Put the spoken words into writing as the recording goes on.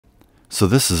So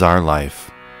this is our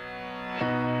life.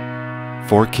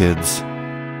 4 kids,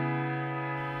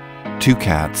 2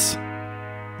 cats,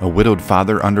 a widowed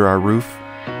father under our roof,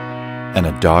 and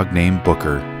a dog named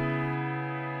Booker.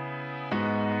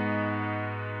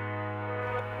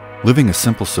 Living a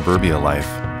simple suburbia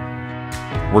life,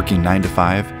 working 9 to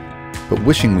 5, but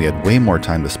wishing we had way more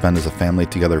time to spend as a family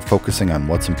together focusing on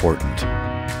what's important,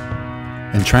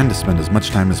 and trying to spend as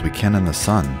much time as we can in the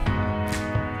sun.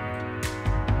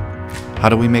 How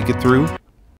do we make it through?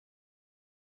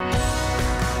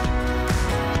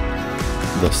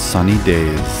 The sunny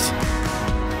days.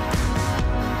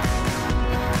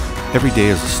 Every day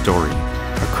is a story,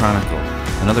 a chronicle,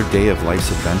 another day of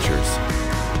life's adventures.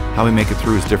 How we make it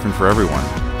through is different for everyone.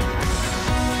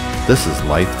 This is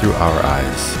life through our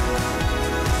eyes.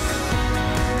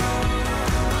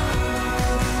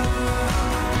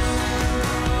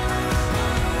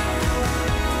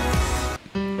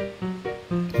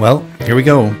 Well, here we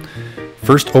go.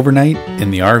 First overnight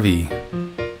in the RV.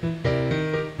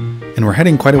 And we're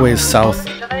heading quite a ways south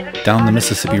down the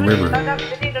Mississippi River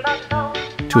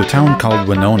to a town called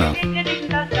Winona.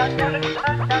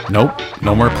 Nope,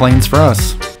 no more planes for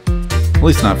us. At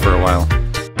least not for a while.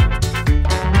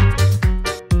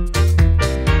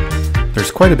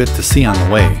 There's quite a bit to see on the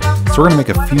way, so we're going to make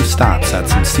a few stops at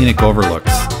some scenic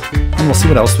overlooks, and we'll see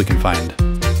what else we can find.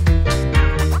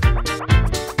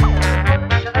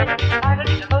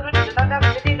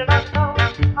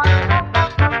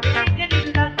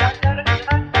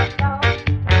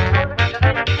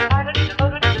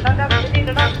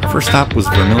 First stop was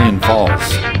Vermilion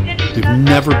Falls. We've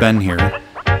never been here,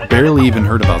 barely even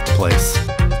heard about the place.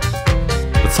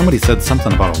 But somebody said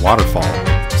something about a waterfall,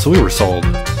 so we were sold.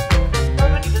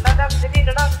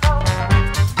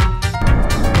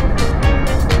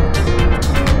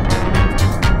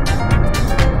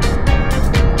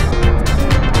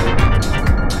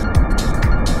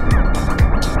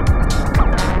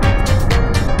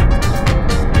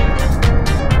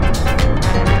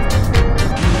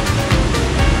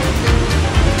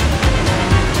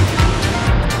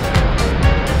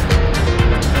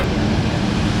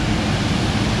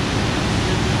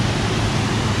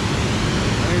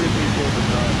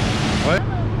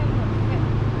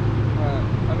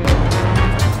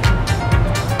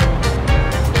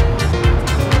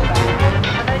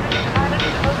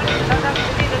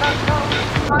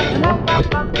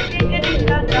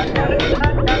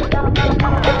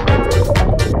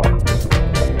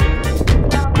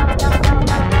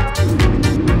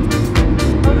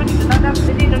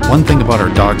 One thing about our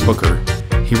dog Booker,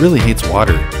 he really hates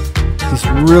water. He's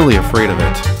really afraid of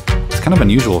it. It's kind of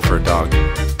unusual for a dog.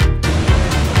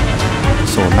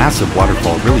 So a massive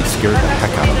waterfall really scared the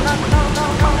heck out of him.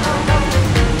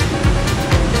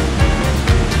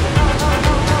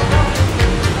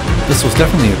 This was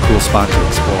definitely a cool spot to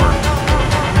explore.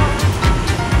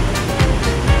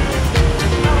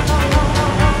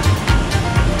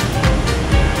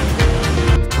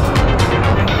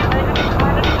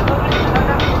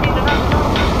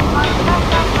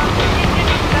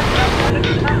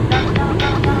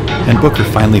 And Booker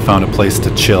finally found a place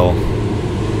to chill.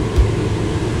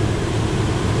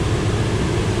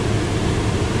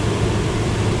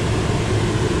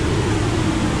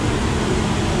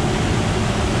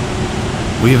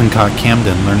 We even caught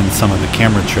Camden learning some of the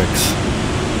camera tricks.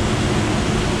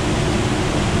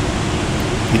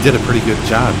 He did a pretty good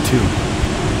job too.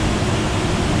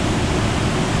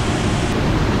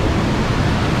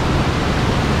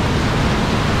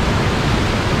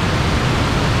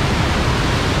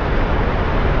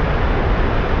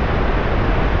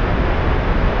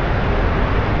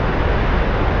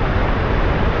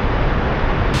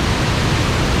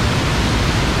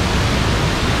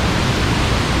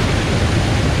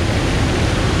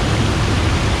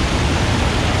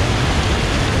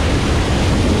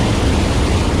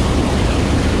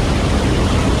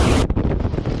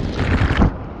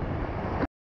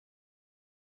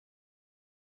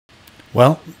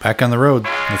 Well, back on the road.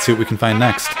 Let's see what we can find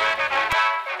next.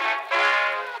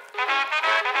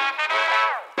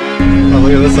 Oh,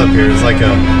 look at this up here. It's like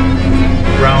a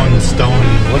brown stone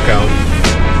lookout.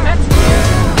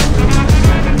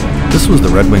 This was the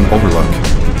Red Wing Overlook.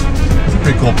 It's a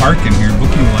pretty cool park in here.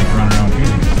 Bookie will like run around here.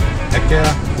 Heck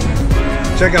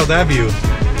yeah. Check out that view.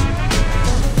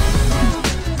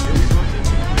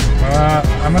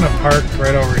 I'm gonna park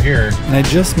right over here. And I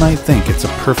just might think it's a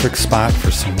perfect spot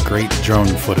for some great drone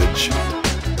footage.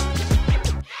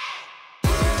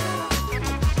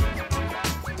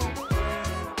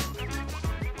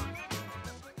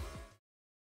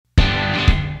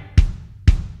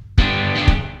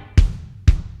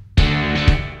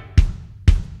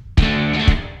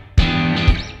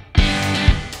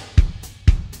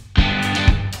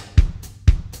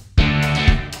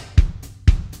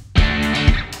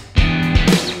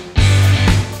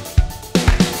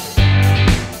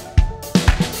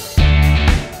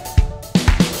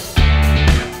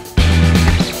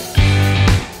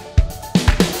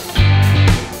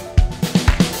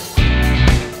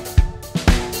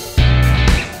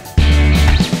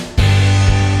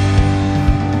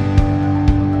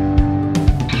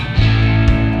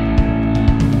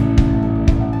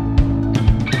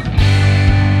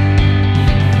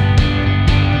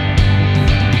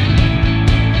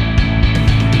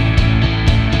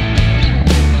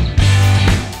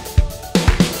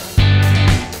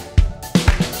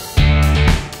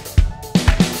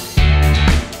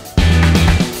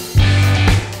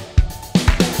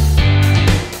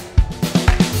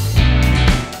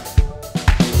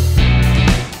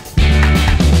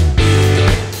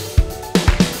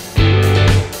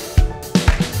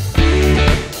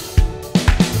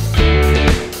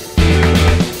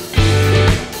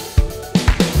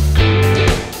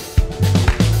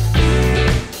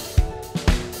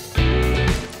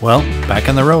 Well, back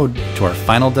on the road to our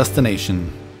final destination.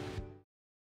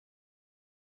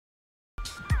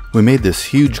 We made this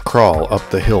huge crawl up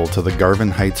the hill to the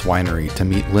Garvin Heights Winery to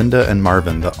meet Linda and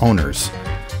Marvin, the owners.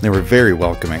 They were very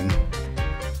welcoming.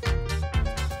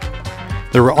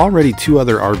 There were already 2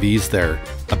 other RVs there,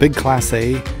 a big Class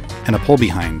A and a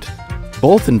pull-behind,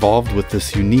 both involved with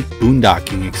this unique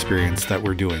boondocking experience that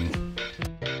we're doing.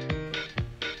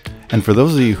 And for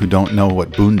those of you who don't know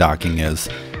what boondocking is,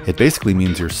 it basically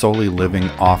means you're solely living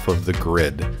off of the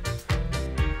grid.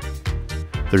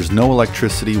 There's no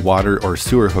electricity, water, or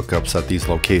sewer hookups at these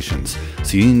locations,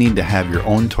 so you need to have your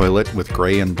own toilet with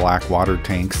gray and black water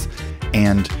tanks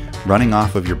and running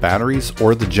off of your batteries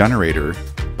or the generator,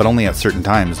 but only at certain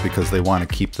times because they want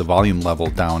to keep the volume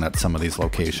level down at some of these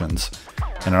locations.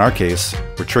 And in our case,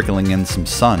 we're trickling in some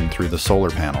sun through the solar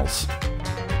panels.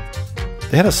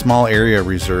 They had a small area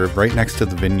reserved right next to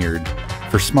the vineyard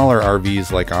for smaller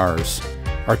RVs like ours.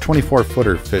 Our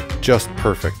 24-footer fit just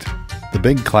perfect. The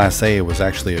big Class A was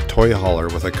actually a toy hauler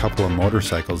with a couple of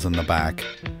motorcycles in the back.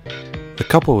 The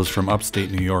couple was from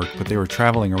upstate New York, but they were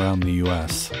traveling around the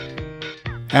US.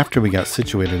 After we got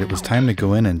situated, it was time to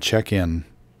go in and check in.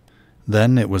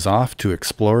 Then it was off to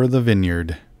explore the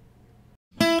vineyard.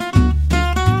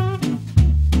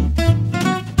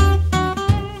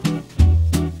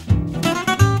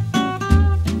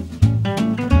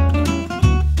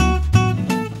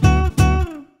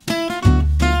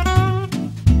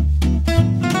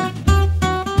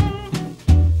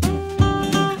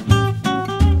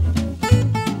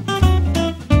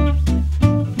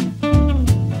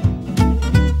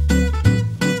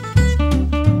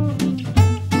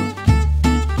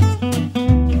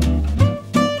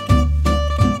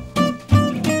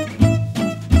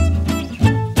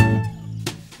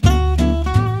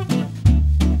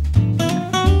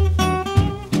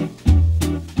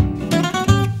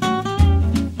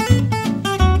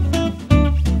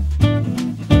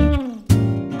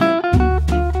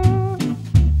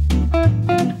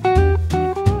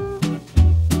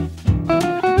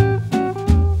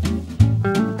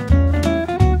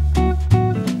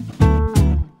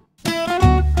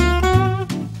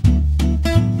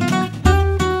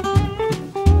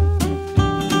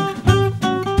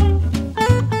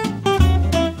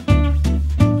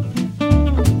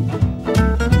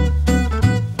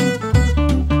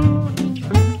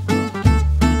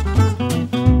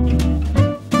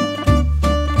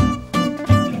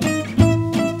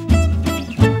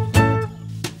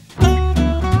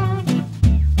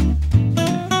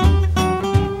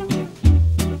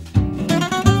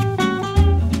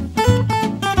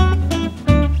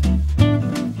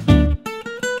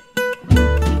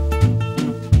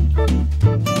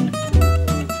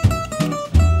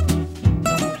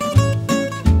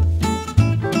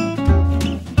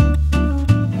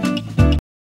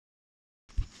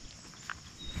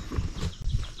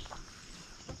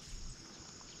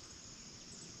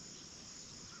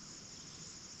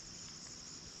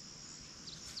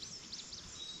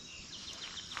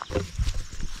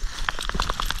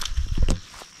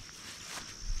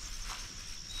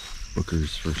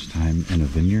 Booker's first time in a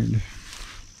vineyard.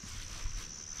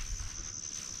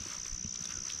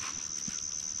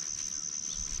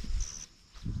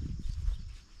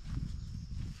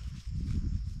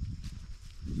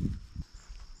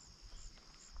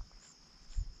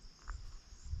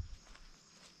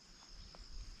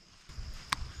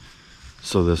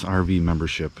 So this RV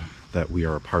membership that we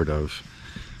are a part of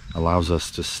allows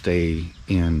us to stay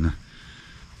in,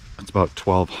 it's about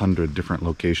 1,200 different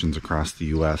locations across the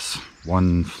US,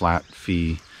 one flat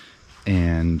fee,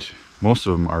 and most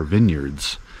of them are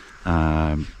vineyards.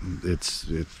 You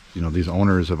know, these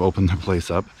owners have opened their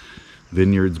place up,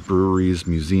 vineyards, breweries,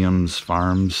 museums,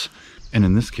 farms, and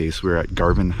in this case we're at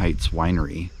Garvin Heights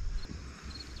Winery,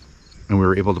 and we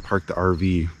were able to park the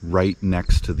RV right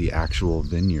next to the actual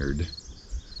vineyard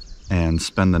and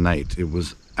spend the night. It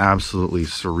was absolutely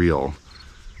surreal.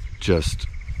 Just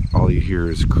all you hear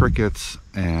is crickets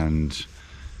and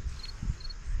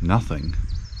nothing.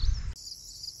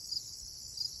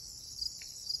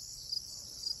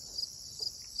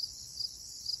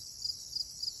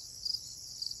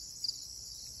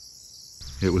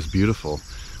 It was beautiful.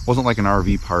 It wasn't like an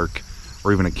RV park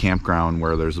or even a campground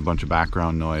where there's a bunch of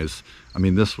background noise. I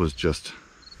mean, this was just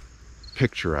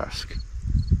picturesque.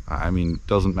 I mean, it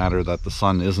doesn't matter that the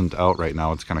sun isn't out right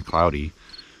now, it's kind of cloudy,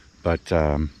 but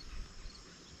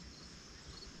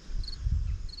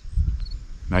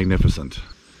magnificent.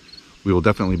 We will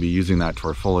definitely be using that to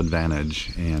our full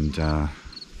advantage and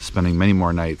spending many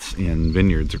more nights in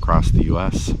vineyards across the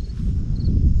US.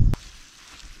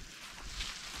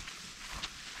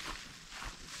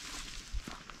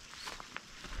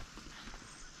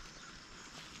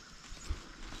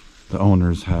 The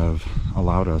owners have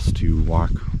allowed us to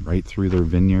walk right through their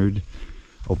vineyard,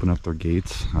 open up their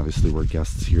gates. Obviously we're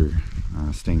guests here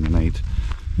staying the night.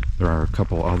 There are a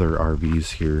couple other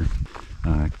RVs here,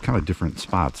 kind of different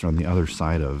spots on the other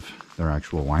side of their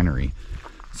actual winery.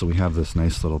 So we have this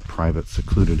nice little private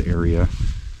secluded area.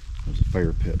 There was a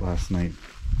fire pit last night.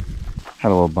 Had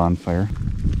a little bonfire.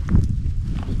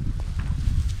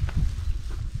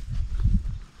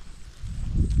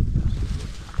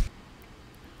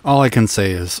 All I can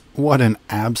say is, what an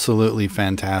absolutely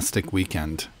fantastic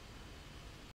weekend.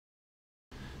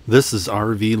 This is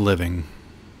RV living.